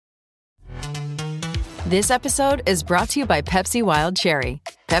This episode is brought to you by Pepsi Wild Cherry.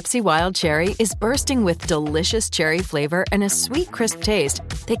 Pepsi Wild Cherry is bursting with delicious cherry flavor and a sweet, crisp taste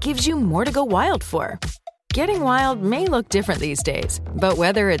that gives you more to go wild for. Getting wild may look different these days, but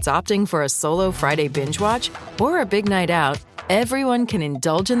whether it's opting for a solo Friday binge watch or a big night out, everyone can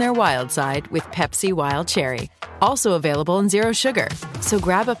indulge in their wild side with Pepsi Wild Cherry. Also available in Zero Sugar. So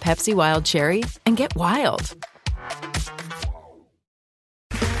grab a Pepsi Wild Cherry and get wild.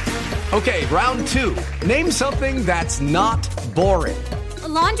 Okay, round two. Name something that's not boring. A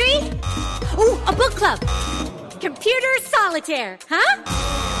laundry? Ooh, a book club. Computer solitaire, huh?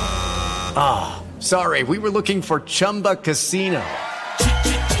 Ah, sorry, we were looking for Chumba Casino.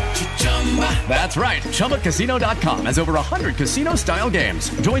 That's right, ChumbaCasino.com has over 100 casino-style games.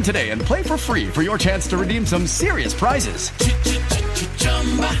 Join today and play for free for your chance to redeem some serious prizes.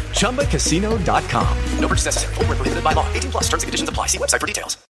 ChumbaCasino.com. No purchase necessary. Void where prohibited by law. 18 plus. Terms and conditions apply. See website for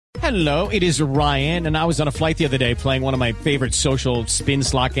details. Hello, it is Ryan, and I was on a flight the other day playing one of my favorite social spin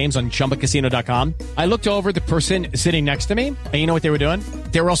slot games on ChumbaCasino.com. I looked over at the person sitting next to me, and you know what they were doing?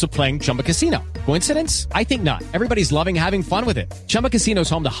 They were also playing Chumba Casino. Coincidence? I think not. Everybody's loving having fun with it. Chumba Casino is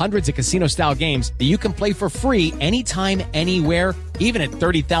home to hundreds of casino-style games that you can play for free anytime, anywhere, even at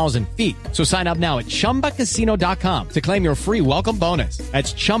 30,000 feet. So sign up now at ChumbaCasino.com to claim your free welcome bonus.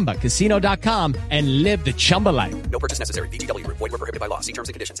 That's ChumbaCasino.com and live the Chumba life. No purchase necessary. VGW. Void where prohibited by law. See terms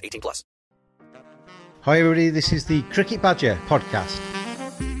and conditions. 18 plus. Hi everybody, this is the Cricket Badger podcast.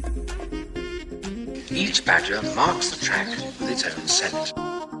 Each badger marks the track with its own scent.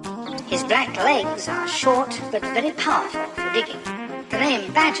 His black legs are short but very powerful for digging. The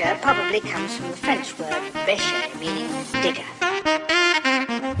name badger probably comes from the French word bêcher, meaning digger.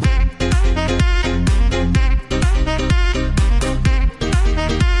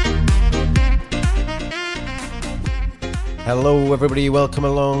 Hello everybody, welcome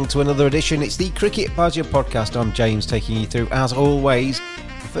along to another edition. It's the Cricket Badger podcast. I'm James, taking you through as always.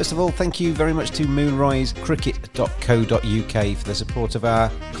 First of all, thank you very much to moonrisecricket.co.uk for the support of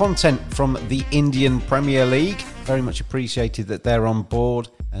our content from the Indian Premier League. Very much appreciated that they're on board.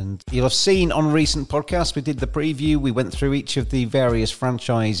 And you'll have seen on recent podcasts, we did the preview, we went through each of the various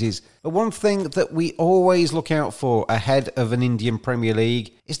franchises. But one thing that we always look out for ahead of an Indian Premier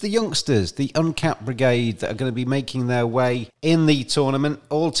League is the youngsters, the uncapped brigade that are going to be making their way in the tournament.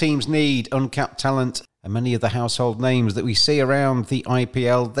 All teams need uncapped talent. And many of the household names that we see around the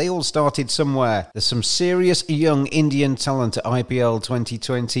IPL, they all started somewhere. There's some serious young Indian talent at IPL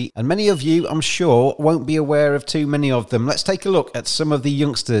 2020, and many of you, I'm sure, won't be aware of too many of them. Let's take a look at some of the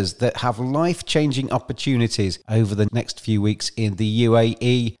youngsters that have life-changing opportunities over the next few weeks in the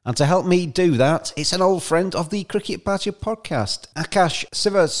UAE. And to help me do that, it's an old friend of the Cricket Badger podcast, Akash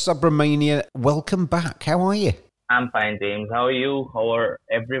Sivasubramania. Welcome back. How are you? I'm fine, James. How are you? How are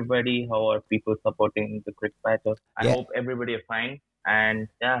everybody? How are people supporting the Cricket Badger? I hope everybody is fine. And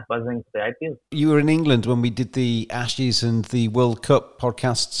buzzing for the IPL. You were in England when we did the Ashes and the World Cup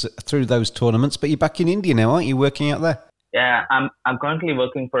podcasts through those tournaments, but you're back in India now, aren't you, working out there? Yeah, I'm currently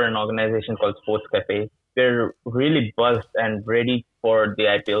working for an organization called Sports Cafe. We're really buzzed and ready for the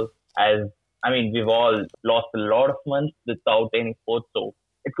IPL. We've all lost a lot of months without any sports, so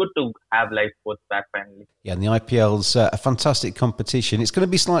it's good to have live sports back finally. Yeah, and the IPL's a fantastic competition. It's going to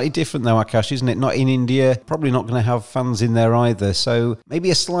be slightly different though, Akash, isn't it? Not in India, probably not going to have fans in there either. So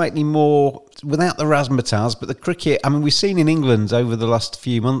maybe a slightly more, without the razzmatazz, but the cricket, we've seen in England over the last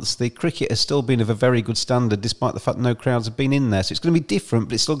few months, the cricket has still been of a very good standard despite the fact no crowds have been in there. So it's going to be different,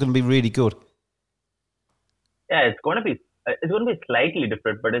 but it's still going to be really good. Yeah, it's going to be slightly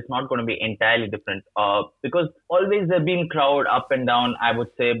different, but it's not going to be entirely different because always there have been crowd up and down, I would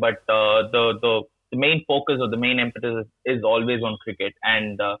say, but the main focus or the main impetus is always on cricket.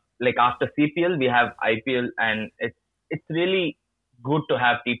 And after CPL, we have IPL, and it's really good to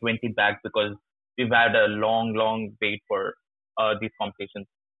have T20 back because we've had a long wait for these competitions,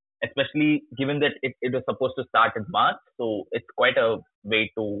 especially given that it was supposed to start in March. So it's quite a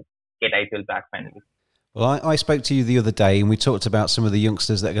wait to get IPL back finally. Well, I spoke to you the other day and we talked about some of the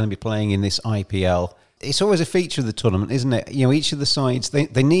youngsters that are going to be playing in this IPL. It's always a feature of the tournament, isn't it? You know, each of the sides,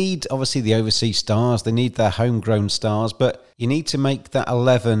 they need, obviously, the overseas stars. They need their homegrown stars, but you need to make that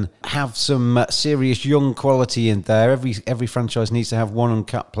 11 have some serious young quality in there. Every franchise needs to have one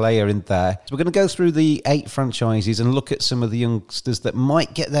uncapped player in there. So we're going to go through the 8 franchises and look at some of the youngsters that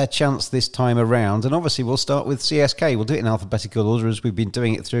might get their chance this time around. And obviously, we'll start with CSK. We'll do it in alphabetical order as we've been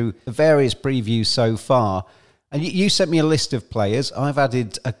doing it through the various previews so far. And you sent me a list of players. I've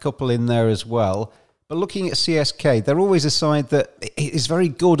added a couple in there as well. But looking at CSK, they're always a side that is very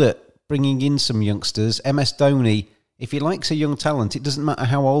good at bringing in some youngsters. MS Dhoni, if he likes a young talent, it doesn't matter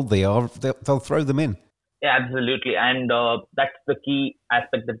how old they are, they'll throw them in. Yeah, absolutely. And that's the key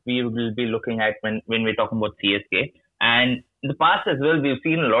aspect that we will be looking at when we're talking about CSK. And in the past as well, we've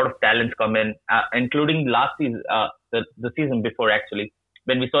seen a lot of talents come in, including last season, the season before actually,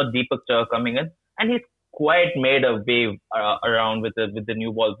 when we saw Deepak Char coming in, and he's quite made a wave around with the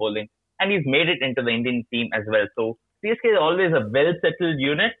new ball bowling, and he's made it into the Indian team as well. So CSK is always a well settled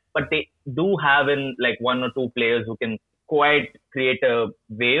unit, but they do have in like one or two players who can quite create a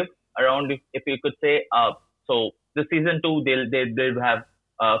wave around, if you could say. So the season two, they'll have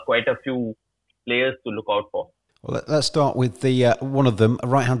quite a few players to look out for. Well, let's start with the one of them, a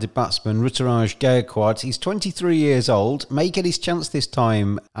right-handed batsman, Ruturaj Gaikwad. He's 23 years old, may get his chance this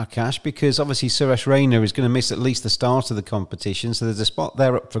time, Akash, because obviously Suresh Raina is going to miss at least the start of the competition, so there's a spot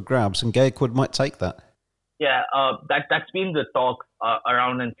there up for grabs, and Gaikwad might take that. Yeah, that's been the talk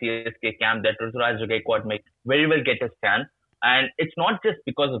around in CSK camp that Ruturaj Gaikwad may very well get his chance. And it's not just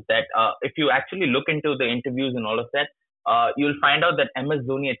because of that. If you actually look into the interviews and all of that, you'll find out that MS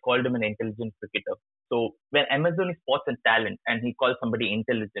Dhoni had called him an intelligent cricketer. So when MS Dhoni spots a talent and he calls somebody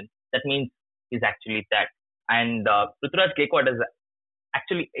intelligent, that means he's actually that. And Ruturaj Gaikwad has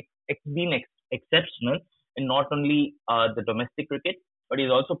actually been exceptional in not only the domestic cricket, but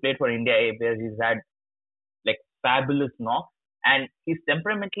he's also played for India A, where he's had like fabulous knocks, and he's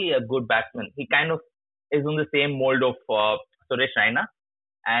temperamentally a good batsman. He kind of is on the same mold of Suresh Raina,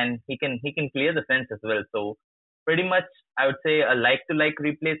 and he can clear the fence as well. So pretty much, I would say a like-to-like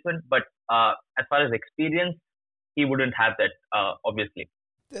replacement, but as far as experience, he wouldn't have that, obviously.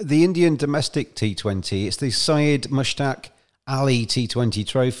 The Indian domestic T20, it's the Syed Mushtaq Ali T20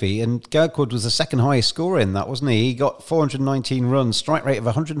 trophy, and Gaikwad was the second highest scorer in that, wasn't he? He got 419 runs, strike rate of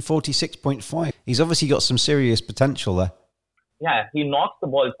 146.5. He's obviously got some serious potential there. Yeah, he knocks the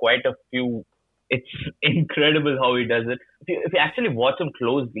ball quite a few. It's incredible how he does it. If you actually watch him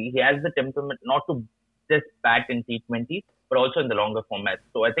closely, he has the temperament not to just bat in T20, but also in the longer formats.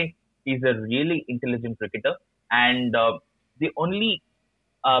 So I think he's a really intelligent cricketer. And the only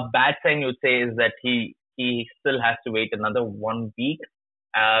bad sign you would say is that he still has to wait another 1 week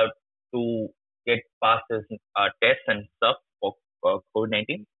to get past his tests and stuff for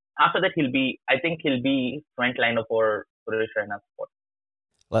COVID-19. After that, he'll be frontliner for Suresh Raina's spot.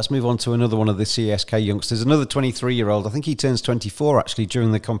 Let's move on to another one of the CSK youngsters, another 23-year-old. I think he turns 24 actually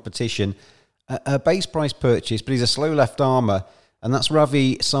during the competition. A base price purchase, but he's a slow left armour, and that's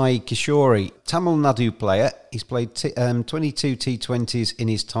Ravi Sai Kishore, Tamil Nadu player. He's played 22 T20s in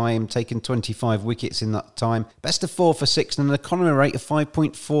his time, taken 25 wickets in that time. Best of 4 for 6 and an economy rate of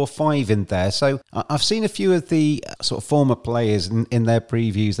 5.45 in there. So I've seen a few of the sort of former players in their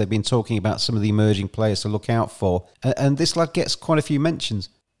previews. They've been talking about some of the emerging players to look out for. And this lad gets quite a few mentions.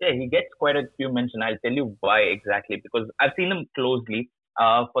 Yeah, he gets quite a few mentions. I'll tell you why exactly. Because I've seen him closely.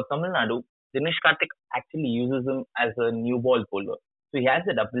 For Tamil Nadu, Dinesh Karthik actually uses him as a new ball bowler. So he has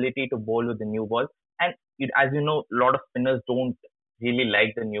that ability to bowl with the new ball. And as you know, a lot of spinners don't really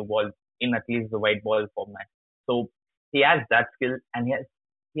like the new ball in at least the white ball format. So he has that skill, and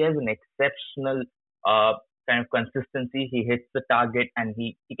he has an exceptional kind of consistency. He hits the target, and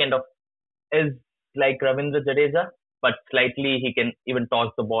he kind of is like Ravindra Jadeja, but slightly he can even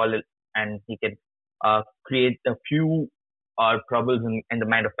toss the ball, and he can create a few troubles in the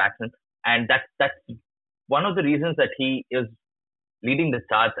mind of batsmen. And that's one of the reasons that he is leading the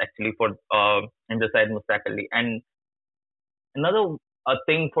charts actually for in the side Mushtaq Ali. And another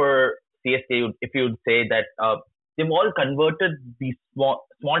thing for CSK, if you would say that they've all converted these small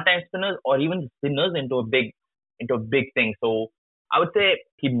time spinners or even spinners into a big thing. So I would say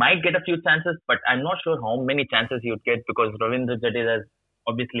he might get a few chances, but I'm not sure how many chances he would get, because Ravindra Jadeja is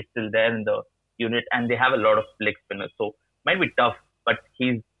obviously still there in the unit, and they have a lot of leg spinners. So it might be tough, but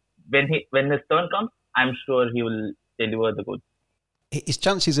when his turn comes, I'm sure he will deliver the goods. His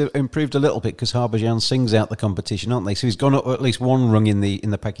chances have improved a little bit because Harbhajan Singh's out the competition, aren't they? So he's gone up at least one rung in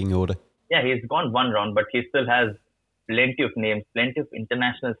the pecking order. Yeah, he's gone one round, but he still has plenty of names, plenty of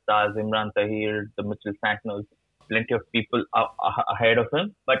international stars, Imran Tahir, the Mitchell Santners, plenty of people ahead of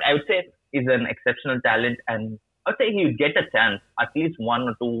him. But I would say he's an exceptional talent, and I would say he would get a chance, at least one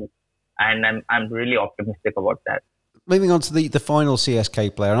or two, and I'm really optimistic about that. Moving on to the final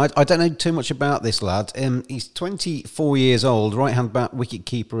CSK player, and I don't know too much about this lad. He's 24 years old, right-hand bat wicket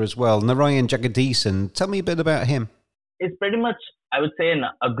keeper as well, Narayan Jagadisan. Tell me a bit about him. He's pretty much, I would say, an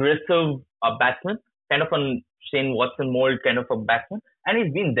aggressive batsman, kind of a Shane Watson mold kind of a batsman, and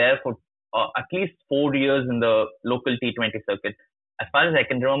he's been there for at least 4 years in the local T20 circuit. As far as I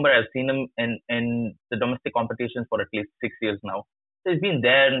can remember, I've seen him in the domestic competitions for at least 6 years now. So he's been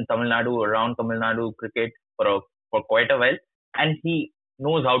there in Tamil Nadu, around Tamil Nadu cricket for quite a while, and he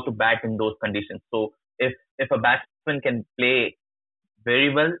knows how to bat in those conditions. So if a batsman can play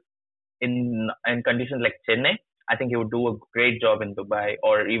very well in conditions like Chennai, I think he would do a great job in Dubai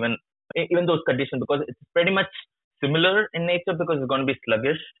or even those conditions, because it's pretty much similar in nature, because it's going to be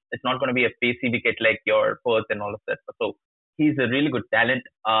sluggish. It's not going to be a pacey wicket like your Perth and all of that. So he's a really good talent.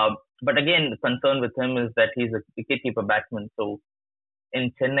 But again, the concern with him is that he's a wicketkeeper batsman. So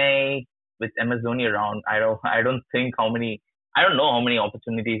in Chennai with MS Dhoni around, I don't know how many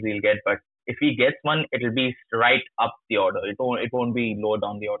opportunities he'll get, but if he gets one, it'll be right up the order. It won't be low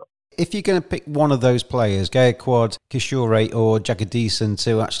down the order. If you're going to pick one of those players, Gaikwad, Kishore or Jagadisan,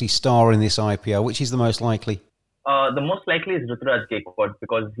 to actually star in this IPL, which is the most likely? The most likely is Ruturaj Gaikwad,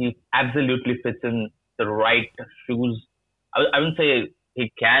 because he absolutely fits in the right shoes. I wouldn't say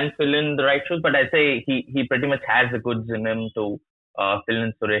he can fill in the right shoes, but I say he pretty much has the goods in him to fill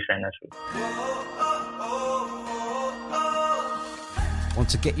in Suresh Raina's shoes. Want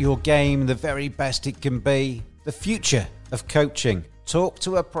to get your game the very best it can be? The future of coaching. Talk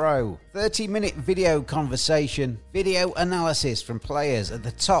to a pro. 30-minute video conversation. Video analysis from players at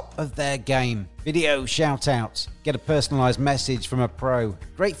the top of their game. Video shout-outs. Get a personalised message from a pro.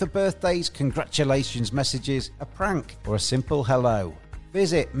 Great for birthdays, congratulations messages, a prank or a simple hello.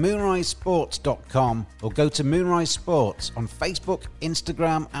 Visit moonrisesports.com or go to Moonrise Sports on Facebook,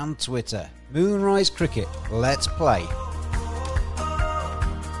 Instagram and Twitter. Moonrise Cricket. Let's play.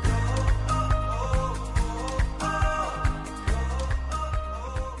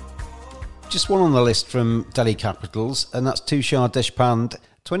 Just one on the list from Delhi Capitals, and that's Tushar Deshpande,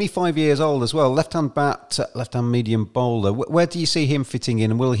 25 years old as well, left-hand bat, left-hand medium bowler. Where do you see him fitting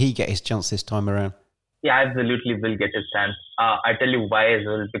in, and will he get his chance this time around? Yeah, absolutely will get his chance. I tell you why as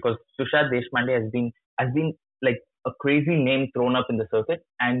well, because Tushar Deshpande has been like a crazy name thrown up in the circuit,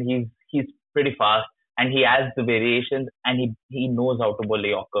 and he's pretty fast, and he has the variations, and he knows how to bowl a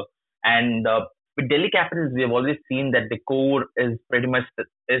Yorker. And with Delhi Capitals, we have always seen that the core is pretty much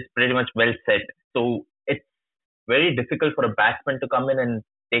well set. So it's very difficult for a batsman to come in and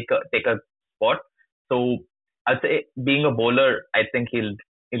take a spot. So I'd say, being a bowler, I think he'll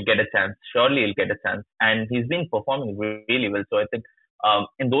get a chance. Surely he'll get a chance, and he's been performing really well. So I think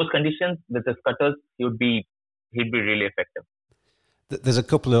in those conditions with his cutters, he'd be really effective. There's a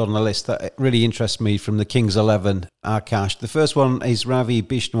couple on the list that really interest me from the Kings 11, Akash. The first one is Ravi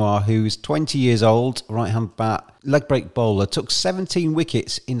Bishnoi, who's 20 years old, right-hand bat, leg break bowler, took 17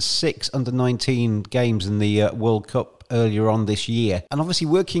 wickets in 6 under-19 games in the World Cup earlier on this year. And obviously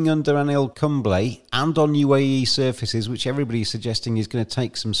working under Anil Kumble and on UAE surfaces, which everybody's suggesting is going to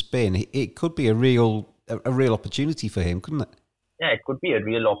take some spin, it could be a real opportunity for him, couldn't it? Yeah, it could be a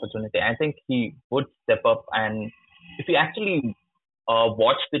real opportunity. I think he would step up, and if he actually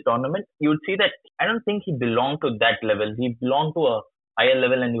watch the tournament, you would see that I don't think he belonged to that level. He belonged to a higher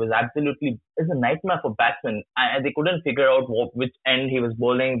level, and he was it's a nightmare for batsmen. They couldn't figure out which end he was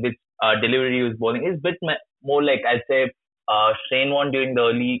bowling, which delivery he was bowling. It's a bit more like, I'd say, Shane Warne during the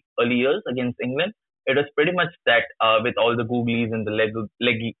early years against England. It was pretty much that with all the googlies and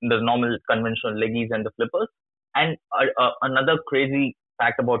the normal conventional leggies and the flippers. And another crazy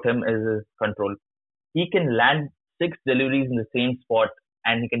fact about him is his control. He can land 6 deliveries in the same spot,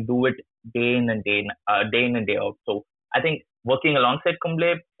 and he can do it day in and day out. So I think working alongside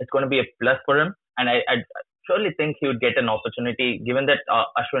Kumble, it's going to be a plus for him, and I surely think he would get an opportunity, given that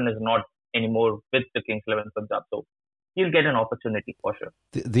Ashwin is not anymore with the Kings 11 Punjab. So he'll get an opportunity for sure.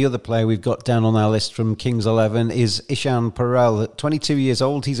 The other player we've got down on our list from Kings 11 is Ishan Parel, 22 years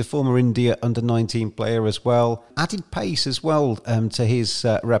old. He's a former India under-19 player as well. Added pace as well to his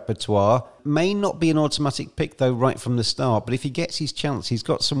repertoire. May not be an automatic pick, though, right from the start. But if he gets his chance, he's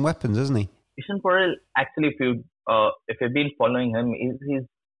got some weapons, hasn't he? Ishan Parel, actually, if you've been following him,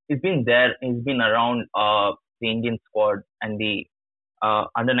 he's been there. He's been around the Indian squad and the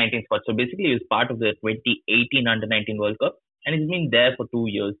under-19 squad. So basically, he was part of the 2018 under-19 World Cup, and he's been there for 2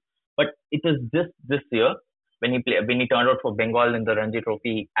 years. But it was this year when he turned out for Bengal in the Ranji Trophy,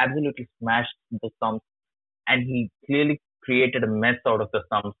 he absolutely smashed the stumps, and he clearly created a mess out of the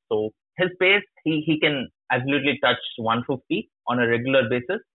stumps. So his pace, he can absolutely touch 150 on a regular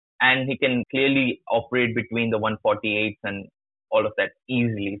basis, and he can clearly operate between the 148s and all of that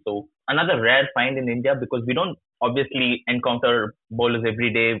easily. So another rare find in India, because we don't obviously encounter bowlers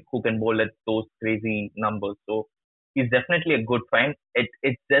every day who can bowl at those crazy numbers. So he's definitely a good find.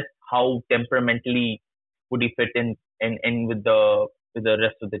 It's just how temperamentally would he fit in with the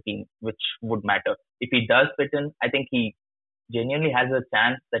rest of the team, which would matter. If he does fit in, I think he genuinely has a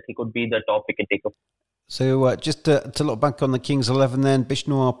chance that he could be the top wicket taker. So just to look back on the Kings 11 then,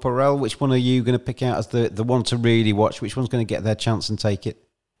 Bishnoi or Parel, which one are you going to pick out as the one to really watch? Which one's going to get their chance and take it?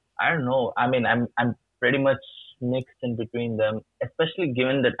 I don't know. I mean, I'm pretty much mixed in between them, especially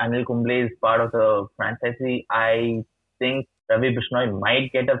given that Anil Kumble is part of the franchisee. I think Ravi Bishnoi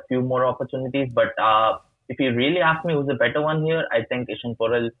might get a few more opportunities, but if you really ask me who's the better one here, I think Ishan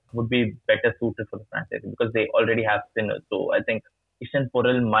Porel would be better suited for the franchise because they already have spinners. So I think Ishan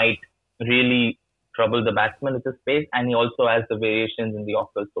Porel might really trouble the batsman with his pace, and he also has the variations in the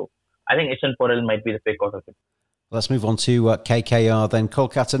offers. So I think Ishan Porel might be the pick out of it. Let's move on to KKR then.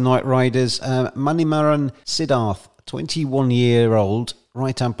 Kolkata Knight Riders. Manimaran Siddharth, 21-year-old,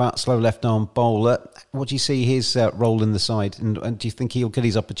 right-hand bat, slow left-arm bowler. What do you see his role in the side? And do you think he'll get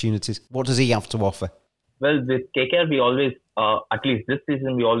his opportunities? What does he have to offer? Well, with KKR, we always, at least this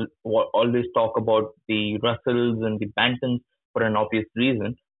season, we always talk about the Russells and the Bantons for an obvious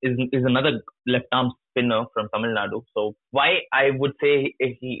reason. Is another left-arm spinner from Tamil Nadu. So why I would say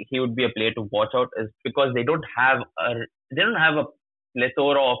he would be a player to watch out is because they don't have a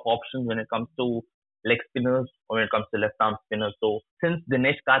plethora of options when it comes to leg spinners or when it comes to left-arm spinners. So since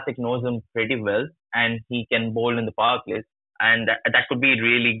Dinesh Karthik knows him pretty well and he can bowl in the power plays, and that could be a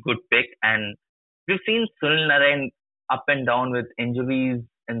really good pick. And we've seen Sunil Narayan up and down with injuries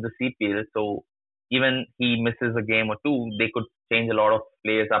in the CPL. So even he misses a game or two, they could change a lot of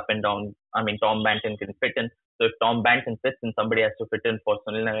players up and down. I mean, Tom Banton can fit in. So if Tom Banton fits in, somebody has to fit in for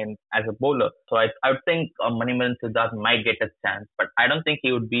Sunil Narayan as a bowler. So I would think Manimaran Siddharth might get a chance, but I don't think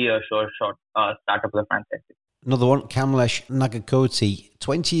he would be a sure shot starter for the franchise. Another one, Kamlesh Nagakoti,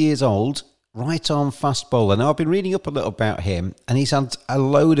 20 years old, right-arm fast bowler. Now, I've been reading up a little about him, and he's had a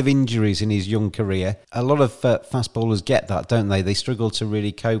load of injuries in his young career. A lot of fast bowlers get that, don't they? They struggle to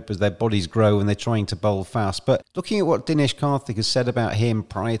really cope as their bodies grow and they're trying to bowl fast. But looking at what Dinesh Karthik has said about him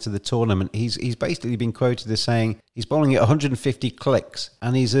prior to the tournament, he's basically been quoted as saying he's bowling at 150 clicks,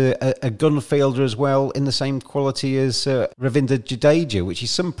 and he's a gun fielder as well, in the same quality as Ravindra Jadeja, which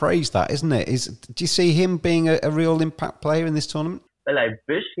is some praise, that, isn't it? Do you see him being a real impact player in this tournament? Well, I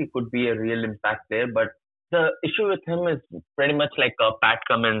wish he could be a real impact player, but the issue with him is pretty much like a Pat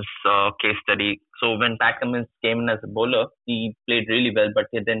Cummins case study. So when Pat Cummins came in as a bowler, he played really well, but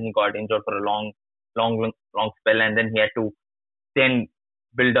then he got injured for a long spell, and then he had to then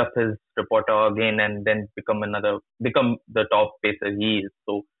build up his repertoire again and then become the top pacer he is.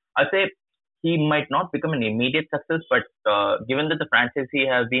 So I'd say he might not become an immediate success, but given that the franchisee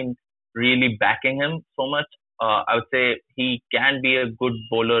has been really backing him so much, I would say he can be a good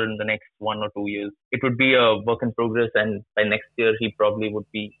bowler in the next 1 or 2 years. It would be a work in progress, and by next year, he probably would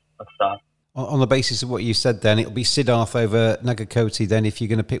be a star. On the basis of what you said then, it'll be Siddharth over Nagakoti then, if you're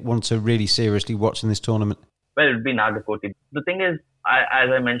going to pick one to really seriously watch in this tournament? Well, it would be Nagakoti. The thing is, as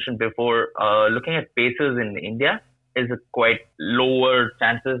I mentioned before, looking at pacers in India is a quite lower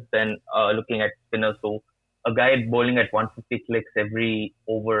chances than looking at spinners. So a guy bowling at 150 clicks every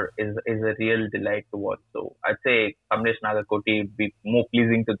over is a real delight to watch. So I'd say Kamlesh Nagakoti would be more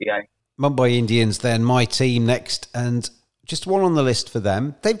pleasing to the eye. Mumbai Indians then, my team next, and just one on the list for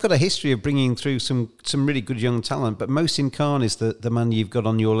them. They've got a history of bringing through some really good young talent, but Mohsin Khan is the man you've got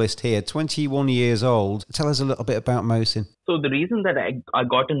on your list here, 21 years old. Tell us a little bit about Mohsin. So the reason that I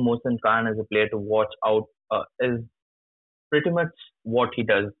got in Mohsin Khan as a player to watch out is pretty much what he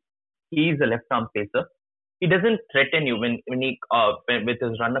does. He's a left-arm pacer. He doesn't threaten you when he with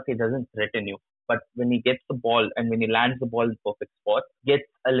his run-up. He doesn't threaten you. But when he gets the ball and when he lands the ball in perfect spot, gets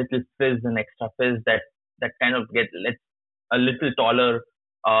a little fizz and extra fizz that kind of gets a little taller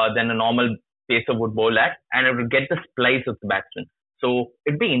than a normal pacer would bowl at, and it would get the splice of the batsman. So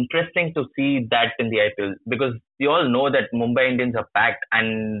it'd be interesting to see that in the IPL, because we all know that Mumbai Indians are packed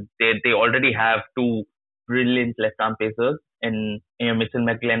and they already have two brilliant left-arm pacers in Mitchell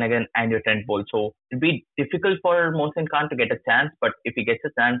McClenaghan and your Trent Boult. So it'd be difficult for Mohsin Khan to get a chance, but if he gets a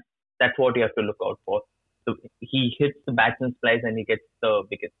chance, that's what you have to look out for. So he hits the batsman splice and he gets the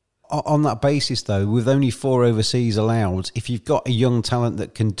wicket. On that basis, though, with only 4 overseas allowed, if you've got a young talent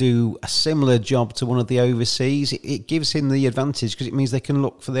that can do a similar job to one of the overseas, it gives him the advantage, because it means they can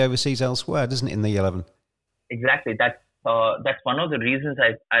look for the overseas elsewhere, doesn't it, in the 11? Exactly. That's one of the reasons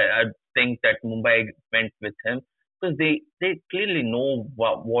I think that Mumbai went with him, because they clearly know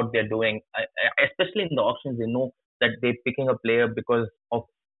what they're doing. Especially in the auctions, they know that they're picking a player because of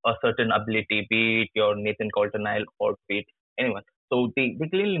a certain ability, be it your Nathan Coulter-Nile or be it anyone. So they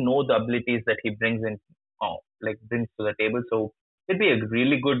clearly know the abilities that he brings brings to the table. So it'd be a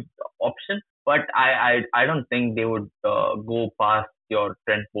really good option. But I don't think they would go past your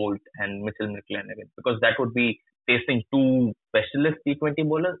Trent Boult and Mitchell McClenaghan, because that would be facing two specialist T20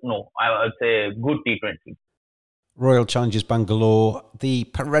 bowlers. No, I would say good T20. Royal Challengers Bangalore, the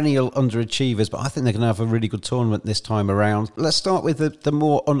perennial underachievers, but I think they're going to have a really good tournament this time around. Let's start with the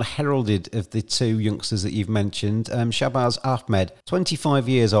more unheralded of the two youngsters that you've mentioned, Shahbaz Ahmed, 25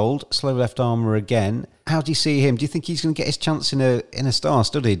 years old, slow left armour again. How do you see him? Do you think he's going to get his chance in a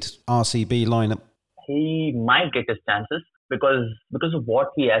star-studded RCB lineup? He might get his chances because of what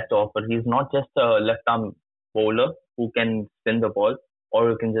he has to offer. He's not just a left-arm bowler who can spin the ball or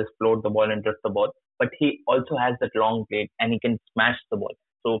who can just float the ball and drift the ball, but he also has that long blade and he can smash the ball.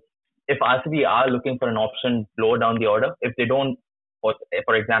 So if RCB are looking for an option lower down the order, if they don't,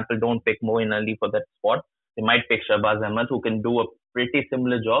 for example, don't pick Moeen Ali for that spot, they might pick Shahbaz Ahmed, who can do a pretty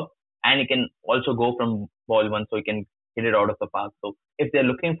similar job, and he can also go from ball one, so he can hit it out of the park. So if they're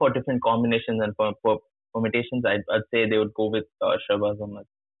looking for different combinations and permutations, I'd say they would go with Shahbaz Ahmed.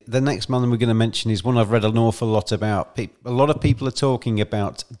 The next man we're going to mention is one I've read an awful lot about. A lot of people are talking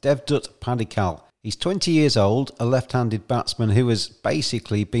about Devdutt Padikkal. He's 20 years old, a left-handed batsman who has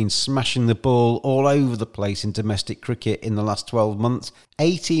basically been smashing the ball all over the place in domestic cricket in the last 12 months.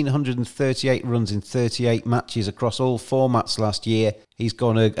 1,838 runs in 38 matches across all formats last year. He's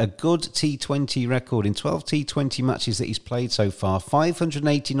got a good T20 record in 12 T20 matches that he's played so far.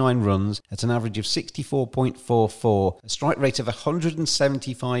 589 runs at an average of 64.44, a strike rate of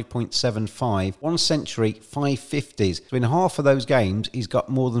 175.75, 1 century, 5 50s. So in half of those games, he's got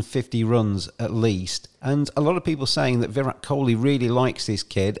more than 50 runs at least. And a lot of people saying that Virat Kohli really likes this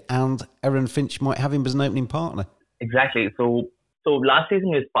kid and Aaron Finch might have him as an opening partner. Exactly. So last season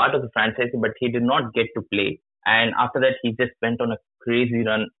he was part of the franchise, but he did not get to play. And after that, he just went on a crazy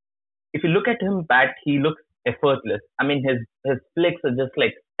run. If you look at him bat, he looks effortless. I mean, his flicks are just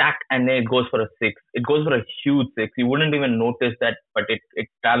like stack and then it goes for a six. It goes for a huge six. You wouldn't even notice that, but it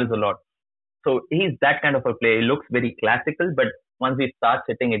travels a lot. So he's that kind of a player. He looks very classical, but once he starts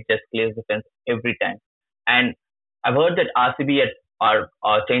hitting, it just clears the fence every time. And I've heard that RCB are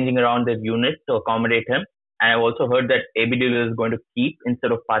changing around their unit to accommodate him. And I've also heard that AB de Villiers is going to keep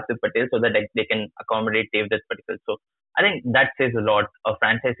instead of Parthiv Patel so that they can accommodate Devdutt Padikkal. So I think that says a lot. A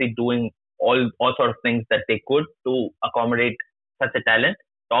franchisee doing all sort of things that they could to accommodate such a talent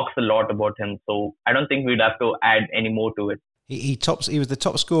talks a lot about him. So I don't think we'd have to add any more to it. He was the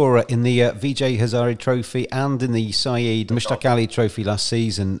top scorer in the Vijay Hazare Trophy and in the Syed Mushtaq Ali Trophy last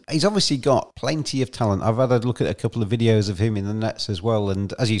season. He's obviously got plenty of talent. I've had a look at a couple of videos of him in the nets as well,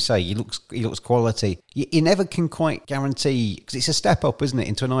 and as you say, he looks quality. You never can quite guarantee, because it's a step up, isn't it,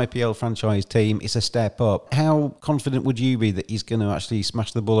 into an IPL franchise team. It's a step up. How confident would you be that he's going to actually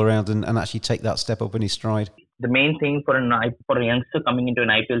smash the ball around and actually take that step up in his stride? The main thing for a youngster coming into an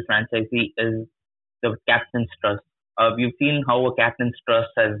IPL franchisee is the captain's trust. We've seen how a captain's trust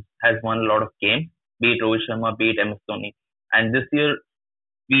has won a lot of games, be it Rohit Sharma, be it MS Dhoni. And this year,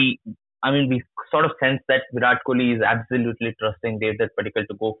 we sort of sense that Virat Kohli is absolutely trusting Devdutt Padikkal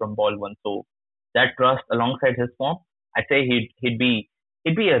to go from ball one. So that trust, alongside his form, I'd say he'd be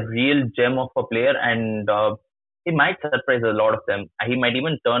a real gem of a player, and he might surprise a lot of them. He might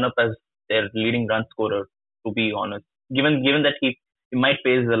even turn up as their leading run scorer, to be honest. Given that he might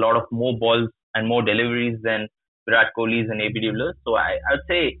face a lot of more balls and more deliveries than Virat Kohli's and AB de Villiers. So I would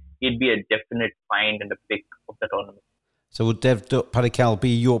say he'd be a definite find and a pick of the tournament. So would Devdutt Padikkal be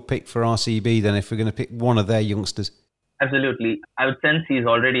your pick for RCB then, if we're going to pick one of their youngsters? Absolutely. I would sense he's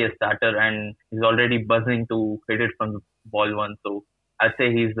already a starter and he's already buzzing to hit it from the ball one. So I'd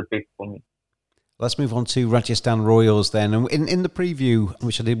say he's the pick for me. Let's move on to Rajasthan Royals then. And in the preview,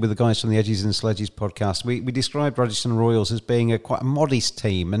 which I did with the guys from the Edges and Sledges podcast, we described Rajasthan Royals as being quite a modest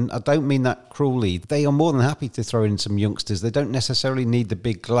team. And I don't mean that cruelly. They are more than happy to throw in some youngsters. They don't necessarily need the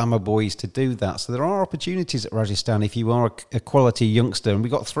big glamour boys to do that. So there are opportunities at Rajasthan if you are a quality youngster. And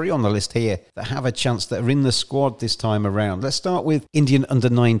we've got 3 on the list here that have a chance, that are in the squad this time around. Let's start with Indian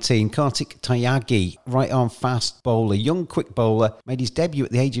under-19, Kartik Tyagi, right-arm fast bowler, young quick bowler, made his debut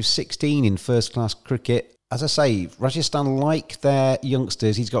at the age of 16 in first-class cricket. As I say, Rajasthan like their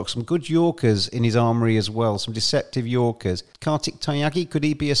youngsters. He's got some good Yorkers in his armoury as well, some deceptive Yorkers. Kartik Tyagi, could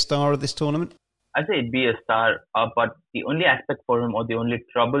he be a star of this tournament? I'd say he'd be a star, but the only aspect for him, or the only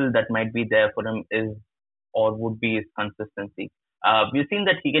trouble that might be there for him, would be his consistency. We've seen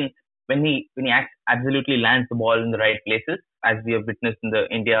that he can, when he absolutely lands the ball in the right places, as we have witnessed in the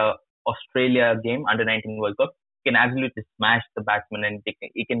India-Australia game, Under-19 World Cup, he can absolutely smash the batsman and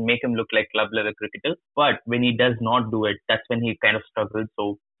he can make him look like club-level cricketers. But when he does not do it, that's when he kind of struggles.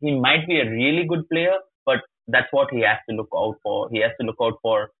 So he might be a really good player, but that's what he has to look out for. He has to look out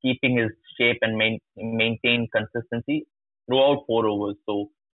for keeping his shape and maintain consistency throughout 4 overs.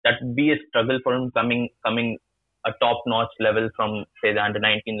 So that would be a struggle for him coming a top-notch level from, say, the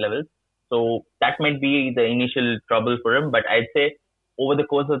under-19 levels. So that might be the initial trouble for him. But I'd say over the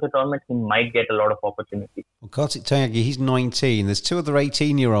course of the tournament, he might get a lot of opportunity. Well, Kartik Tyagi, he's 19. There's two other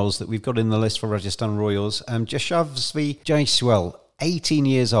 18-year-olds that we've got in the list for Rajasthan Royals. Yashasvi Jaiswal, 18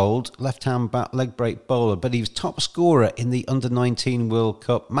 years old, left-hand bat leg break bowler, but he was top scorer in the Under-19 World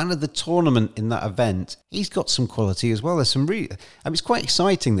Cup, man of the tournament in that event. He's got some quality as well. There's some really... it's quite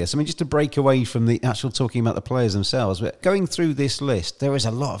exciting, this. Just to break away from the actual talking about the players themselves, but going through this list, there is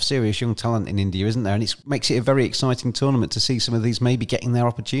a lot of serious young talent in India, isn't there? And it makes it a very exciting tournament to see some of these maybe getting their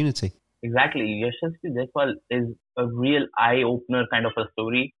opportunity. Exactly. Yashasvi Jaiswal is a real eye-opener kind of a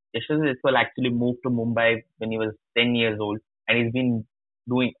story. Yashasvi Jaiswal actually moved to Mumbai when he was 10 years old. And he's been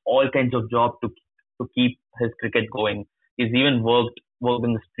doing all kinds of jobs to keep his cricket going. He's even worked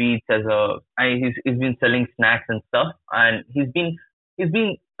in the streets he's been selling snacks and stuff. And he's been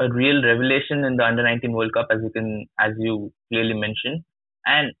a real revelation in the Under-19 World Cup, as you clearly mentioned.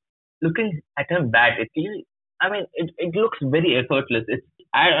 And looking at him bat, it looks very effortless.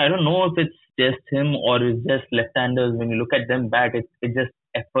 I don't know if it's just him or it's just left-handers. When you look at them bat, it's just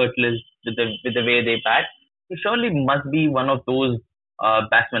effortless with the way they bat. He surely must be one of those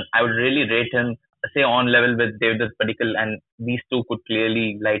batsmen. I would really rate him, say, on level with Devdutt Padikkal, and these two could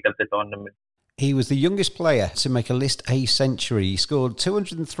clearly light up the tournament. He was the youngest player to make a List A century. He scored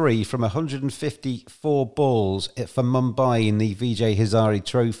 203 from 154 balls for Mumbai in the Vijay Hazare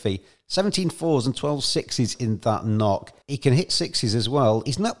Trophy. 17 fours and 12 sixes in that knock. He can hit sixes as well.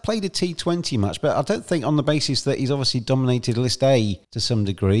 He's not played a T20 match, but I don't think on the basis that he's obviously dominated List A to some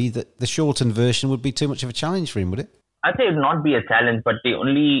degree, that the shortened version would be too much of a challenge for him, would it? I'd say it would not be a challenge, but the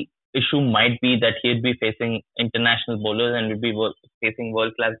only issue might be that he'd be facing international bowlers and would be facing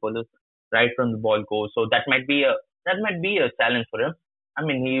world-class bowlers right from the ball go. So that might be a challenge for him.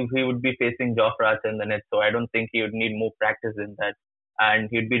 He would be facing Jofra Archer in the net, so I don't think he would need more practice in that. And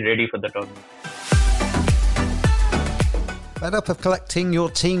he'd be ready for the tournament. Fed up of collecting your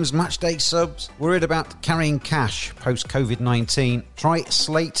team's matchday subs? Worried about carrying cash post-COVID-19? Try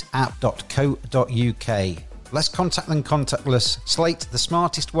slateapp.co.uk. Less contact than contactless. Slate, the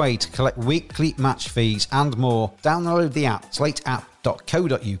smartest way to collect weekly match fees and more. Download the app,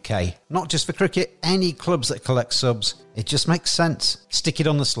 slateapp.co.uk. Not just for cricket, any clubs that collect subs. It just makes sense. Stick it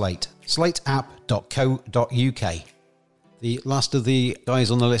on the slate. slateapp.co.uk. The last of the guys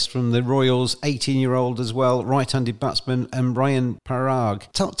on the list from the Royals, 18-year-old as well, right-handed batsman, and Ryan Parag.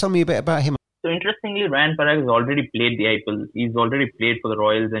 Tell me a bit about him. So interestingly, Ryan Parag has already played the IPL. He's already played for the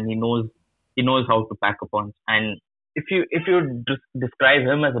Royals, and he knows how to pack a punch. And if you describe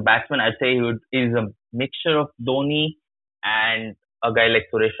him as a batsman, I'd say he's a mixture of Dhoni and a guy like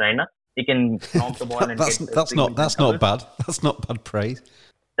Suresh Raina. He can knock the ball and that's not bad. That's not bad praise.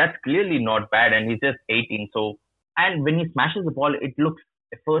 That's clearly not bad, and he's just 18. So. And when he smashes the ball, it looks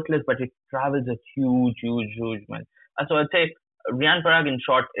effortless, but it travels a huge, man. So I'd say Ryan Parag, in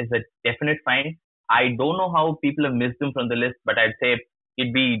short, is a definite find. I don't know how people have missed him from the list, but I'd say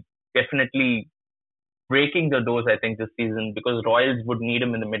he'd be definitely breaking the doors, I think, this season, because Royals would need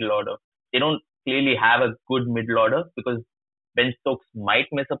him in the middle order. They don't clearly have a good middle order because Ben Stokes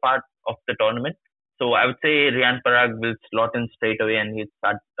might miss a part of the tournament. So I would say Ryan Parag will slot in straight away and he'll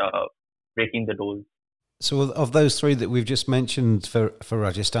start breaking the doors. So of those three that we've just mentioned for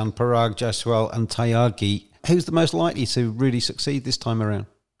Rajasthan, Parag, Jaiswal and Tyagi, who's the most likely to really succeed this time around?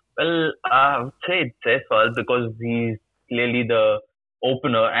 Well, I would say Jaiswal because he's clearly the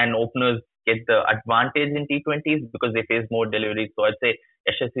opener, and openers get the advantage in T20s because they face more deliveries. So I'd say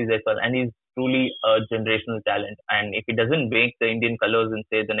Yashasvi Jaiswal, and he's truly a generational talent. And if he doesn't break the Indian colours in,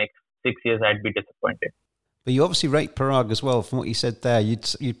 say, the next 6 years, I'd be disappointed. But you obviously rate Parag as well, from what you said there.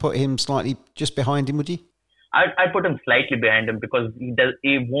 You'd put him slightly just behind him, would you? I'd put him slightly behind him because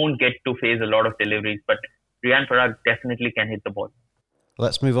he won't get to face a lot of deliveries, but Ryan Parag definitely can hit the ball.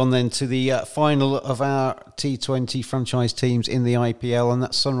 Let's move on then to the final of our T20 franchise teams in the IPL, and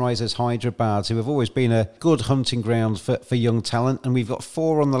that's Sunrisers Hyderabad, who have always been a good hunting ground for young talent. And we've got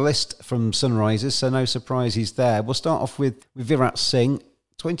 4 on the list from Sunrisers, so no surprises there. We'll start off with Virat Singh,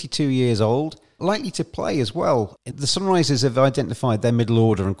 22 years old, likely to play as well. The Sunrisers have identified their middle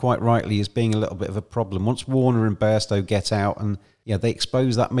order, and quite rightly, as being a little bit of a problem. Once Warner and Bairstow get out and they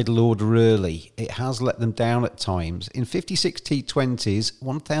expose that middle order early, it has let them down at times. In 56 T20s,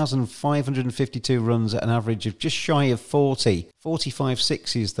 1,552 runs at an average of just shy of 40. 45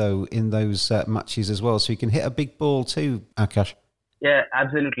 sixes, though, in those matches as well. So you can hit a big ball too, Akash. Yeah,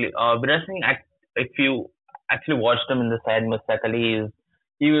 absolutely. Virat Singh, if you actually watched him in the side, Mustaqali,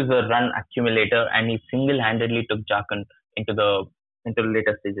 he was a run accumulator, and he single-handedly took Jharkhand into the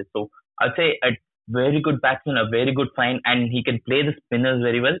later stages. So I'd say very good batsman, a very good find, and he can play the spinners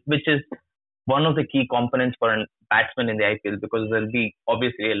very well, which is one of the key components for a batsman in the IPL, because there'll be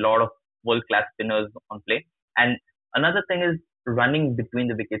obviously a lot of world-class spinners on play. And another thing is running between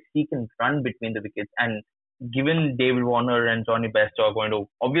the wickets. He can run between the wickets, and given David Warner and Johnny Bairstow are going to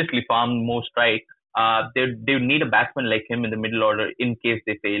obviously farm more strike, they need a batsman like him in the middle order in case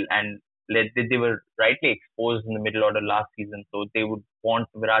they fail. And they were rightly exposed in the middle order last season, so they would want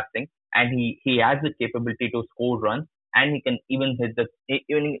Virat Singh, and he has the capability to score runs, and he can even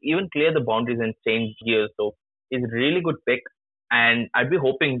even clear the boundaries and change gears. So he's a really good pick, and I'd be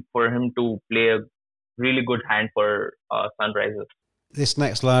hoping for him to play a really good hand for Sunrisers. This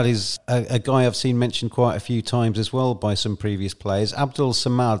next lad is a guy I've seen mentioned quite a few times as well by some previous players. Abdul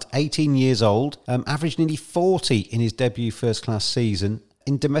Samad, 18 years old, averaged nearly 40 in his debut first-class season.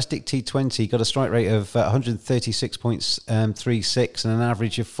 In domestic T20, got a strike rate of 136.36 and an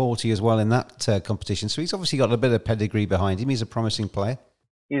average of 40 as well in that competition. So he's obviously got a bit of pedigree behind him. He's a promising player.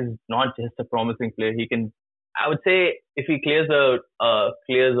 He's not just a promising player. He can, I would say, if he clears a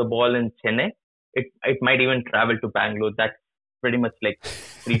ball in Chennai, it might even travel to Bangalore. That's pretty much like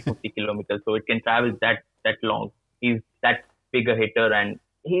 350 kilometers. So it can travel that long. He's that big a hitter, and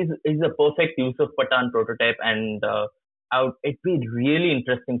he's a perfect Yusuf Pathan prototype. And it'd be really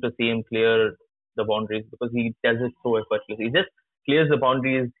interesting to see him clear the boundaries, because he does it so effortlessly. He just clears the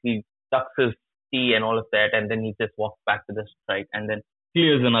boundaries, he tucks his tee and all of that, and then he just walks back to the strike and then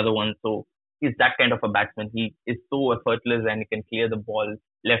clears another one. So he's that kind of a batsman. He is so effortless, and he can clear the ball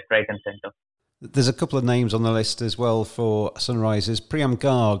left, right and centre. There's a couple of names on the list as well for Sunrisers. Priyam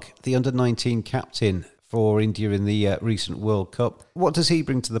Garg, the under-19 captain for India in the recent World Cup. What does he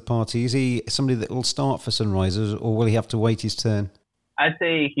bring to the party? Is he somebody that will start for Sunrisers, or will he have to wait his turn? I'd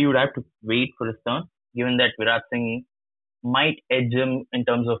say he would have to wait for his turn, given that Virat Singh might edge him in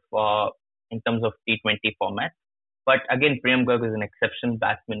terms of T20 format. But again, Priyam Garg is an exceptional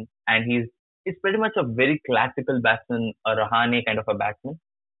batsman, and he's pretty much a very classical batsman, a Rahane kind of a batsman.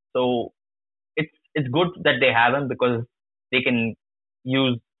 So it's good that they have him, because they can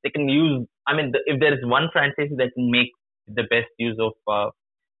use. I mean, if there is one franchise that can make the best use of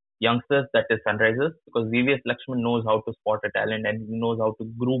youngsters, that is Sunrisers, because VVS Lakshman knows how to spot a talent, and he knows how to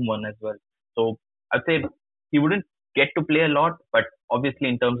groom one as well. So I'd say he wouldn't get to play a lot, but obviously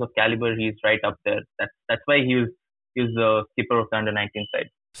in terms of caliber, he's right up there. That's why he's the skipper of the under-19 side.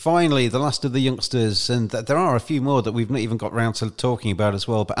 Finally, the last of the youngsters, and there are a few more that we've not even got round to talking about as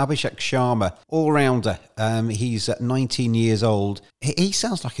well, but Abhishek Sharma, all-rounder, he's 19 years old. He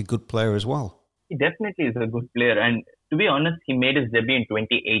sounds like a good player as well. He definitely is a good player, and to be honest, he made his debut in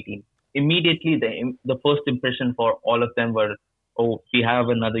 2018. Immediately, the first impression for all of them were, oh, we have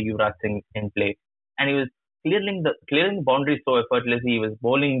another Yuvraj Singh in play. And he was clearing the boundaries so effortlessly. He was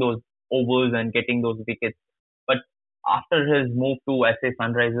bowling those overs and getting those wickets. But after his move to SA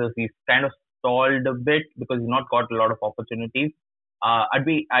Sunrisers, he's kind of stalled a bit, because he's not got a lot of opportunities. I'd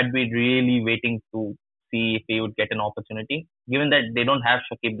be really waiting to see if he would get an opportunity, given that they don't have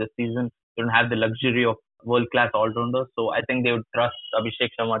Shakib this season. They don't have the luxury of world-class all-rounders. So I think they would trust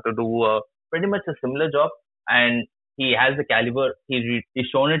Abhishek Sharma to do pretty much a similar job. And he has the caliber. He's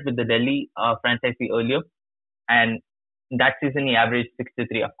shown it with the Delhi franchise earlier. And that season he averaged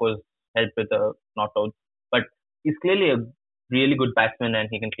 63, of course, helped with the knockouts. But he's clearly a really good batsman, and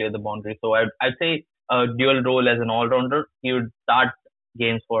he can clear the boundary. So I'd say a dual role as an all-rounder. He would start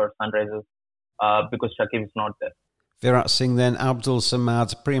games for Sunrisers because Shakib is not there. Virat Singh then, Abdul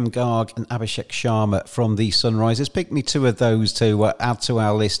Samad, Priyam Garg and Abhishek Sharma from the Sunrisers. Pick me two of those to add to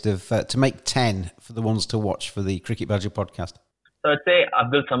our list of to make 10 for the ones to watch for the Cricket Badger podcast. So I'd say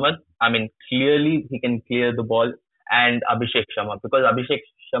Abdul Samad. I mean, clearly he can clear the ball, and Abhishek Sharma, because Abhishek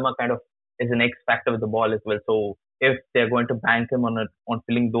Sharma kind of is an X factor with the ball as well. So if they're going to bank him on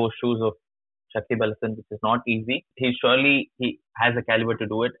filling those shoes of Shakib Al Hasan, which is not easy, he has a caliber to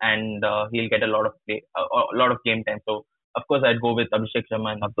do it, and he'll get a lot of play, a lot of game time. So of course I'd go with Abhishek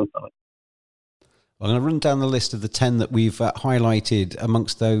Sharma and Abdul Samad. I'm going to run down the list of the 10 that we've highlighted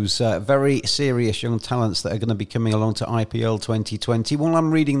amongst those very serious young talents that are going to be coming along to IPL 2020. While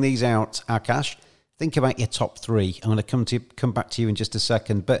I'm reading these out, Akash, think about your top three. I'm going to come back to you in just a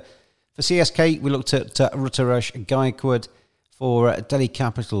second. But for CSK, we looked at Ruturaj Gaikwad. For Delhi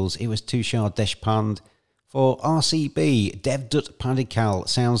Capitals, it was Tushar Deshpande. For RCB, Devdutt Padikkal.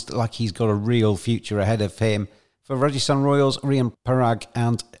 Sounds like he's got a real future ahead of him. For Rajasthan Royals, Riyan Parag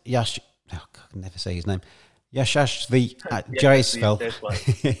and Yashashvi Jaiswal.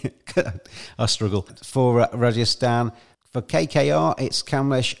 I struggle. For Rajasthan. For KKR, it's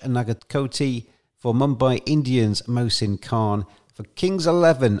Kamlesh Nagarkoti. For Mumbai Indians, Mohsin Khan. For Kings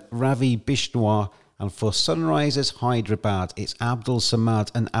 11, Ravi Bishnoi. And for Sunrisers Hyderabad, it's Abdul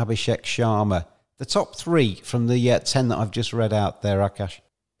Samad and Abhishek Sharma. The top 3 from the 10 that I've just read out there, Akash.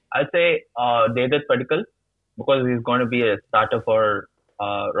 I'd say Devdutt Padikkal, because he's going to be a starter for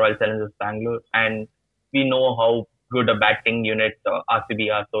Royal Challengers Bangalore. And we know how good a batting unit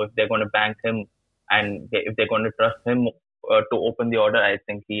RCB are. So if they're going to bank him and if they're going to trust him to open the order, I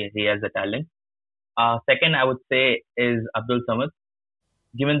think he has the talent. Second, I would say is Abdul Samad.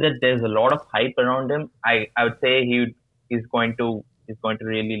 Given that there's a lot of hype around him, I would say he's going to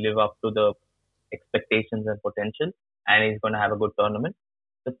really live up to the expectations and potential, and he's going to have a good tournament.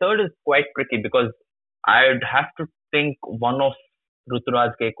 The third is quite tricky because I'd have to think one of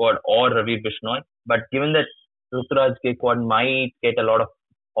Ruturaj Gaikwad or Ravi Bishnoi. But given that Ruturaj Gaikwad might get a lot of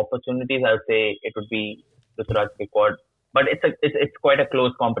opportunities, I would say it would be Ruturaj Gaikwad. But it's quite a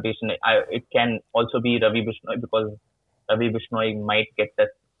close competition. It can also be Ravi Bishnoi because Ravi Bishnoi might get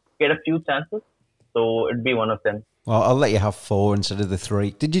a few chances. So it'd be one of them. Well, I'll let you have 4 instead of the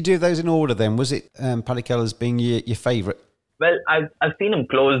 3. Did you do those in order then? Was it Padikkal as being your favourite? Well, I've seen him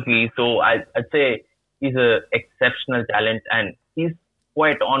closely, so I'd say he's an exceptional talent and he's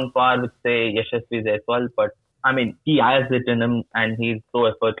quite on par with, say, Yashasvi Jaiswal. But, I mean, he has it in him and he's so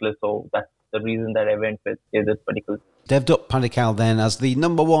effortless. So that's the reason that I went with Devdutt Padikkal. Devdutt Padikkal then as the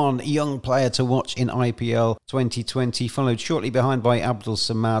number 1 young player to watch in IPL 2020, followed shortly behind by Abdul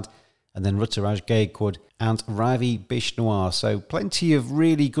Samad and then Ruturaj Gaikwad and Ravi Bishnoi. So plenty of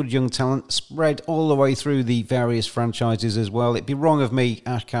really good young talent spread all the way through the various franchises as well. It'd be wrong of me,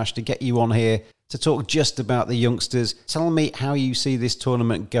 Akash, to get you on here to talk just about the youngsters. Tell me how you see this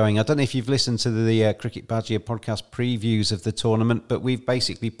tournament going. I don't know if you've listened to the Cricket Badger podcast previews of the tournament, but we've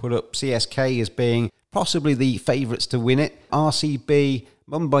basically put up CSK as being possibly the favourites to win it. RCB,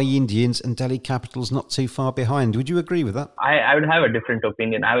 Mumbai Indians and Delhi Capitals not too far behind. Would you agree with that? I would have a different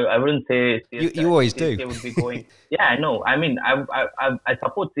opinion. I wouldn't say CSK. You always CSK do. Would be going. Yeah, I know. I mean, I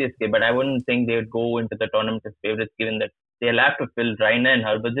support CSK, but I wouldn't think they would go into the tournament as favourites, given that they'll have to fill Raina and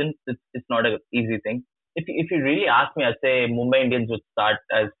Harbhajan. It's not an easy thing. If you really ask me, I'd say Mumbai Indians would start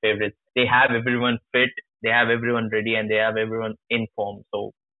as favourites. They have everyone fit, they have everyone ready, and they have everyone in form.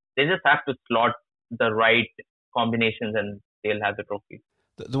 So they just have to slot the right combinations, and they'll have the trophy.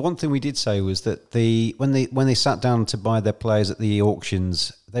 The one thing we did say was that when they sat down to buy their players at the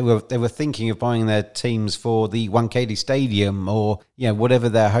auctions, they were thinking of buying their teams for the Wankhede Stadium or whatever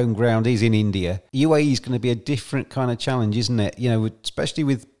their home ground is in India. UAE is going to be a different kind of challenge, isn't it? Especially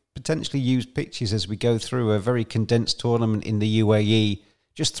with potentially used pitches as we go through a very condensed tournament in the UAE.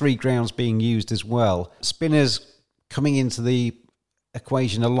 Just 3 grounds being used as well. Spinners coming into the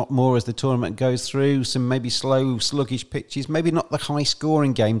equation a lot more as the tournament goes through. Some maybe slow, sluggish pitches, maybe not the high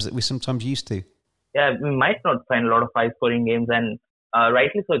scoring games that we're sometimes used to. Yeah, we might not find a lot of high scoring games, and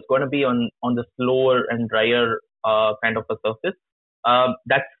rightly so. It's going to be on the slower and drier kind of a surface.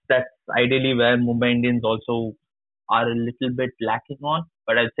 That's ideally where Mumbai Indians also are a little bit lacking on.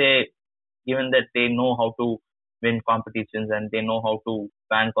 But I'd say given that they know how to win competitions and they know how to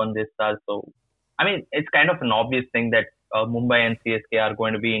bank on this stars, so I mean it's kind of an obvious thing that Mumbai and CSK are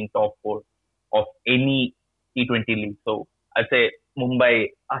going to be in top 4 of any T20 league. So I'd say Mumbai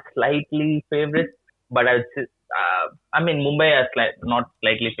are slightly favorites, but I'd say, Mumbai are not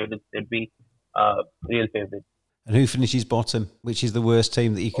slightly favorites. They'd be real favorites. And who finishes bottom? Which is the worst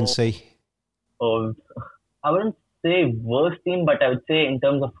team that you can see? I wouldn't say worst team, but I would say in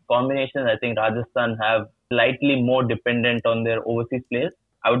terms of combinations, I think Rajasthan have slightly more dependent on their overseas players.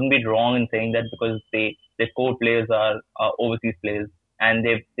 I wouldn't be wrong in saying that because their core players are overseas players, and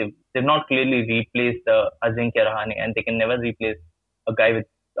they've not clearly replaced Ajinkya Rahane, and they can never replace a guy with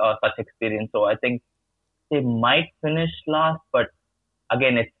such experience. So I think they might finish last, but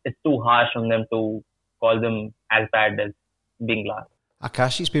again, it's too harsh on them to call them as bad as being last.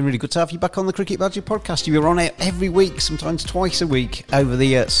 Akash, it's been really good to have you back on the Cricket Badger podcast. You were on it every week, sometimes twice a week over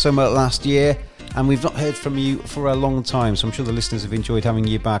the summer last year, and we've not heard from you for a long time, so I'm sure the listeners have enjoyed having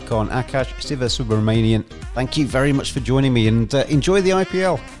you back on. Akash Sivasubramanian, thank you very much for joining me, and enjoy the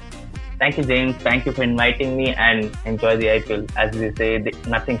IPL. Thank you, James. Thank you for inviting me, and enjoy the IPL. As they say,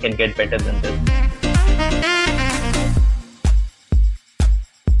 nothing can get better than this.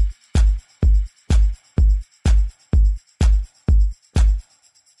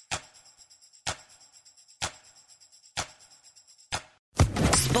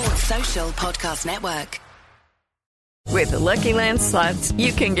 Social Podcast Network. With the Lucky Land Slots,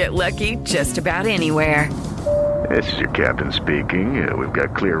 you can get lucky just about anywhere. This is your captain speaking. We've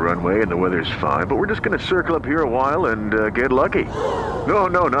got clear runway and the weather's fine, but we're just going to circle up here a while and get lucky.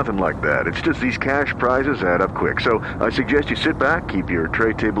 No, nothing like that. It's just these cash prizes add up quick. So I suggest you sit back, keep your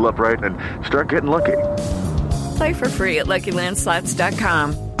tray table upright, and start getting lucky. Play for free at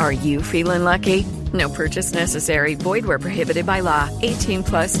LuckyLandSlots.com. Are you feeling lucky? No purchase necessary. Void where prohibited by law.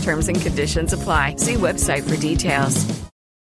 18+ terms and conditions apply. See website for details.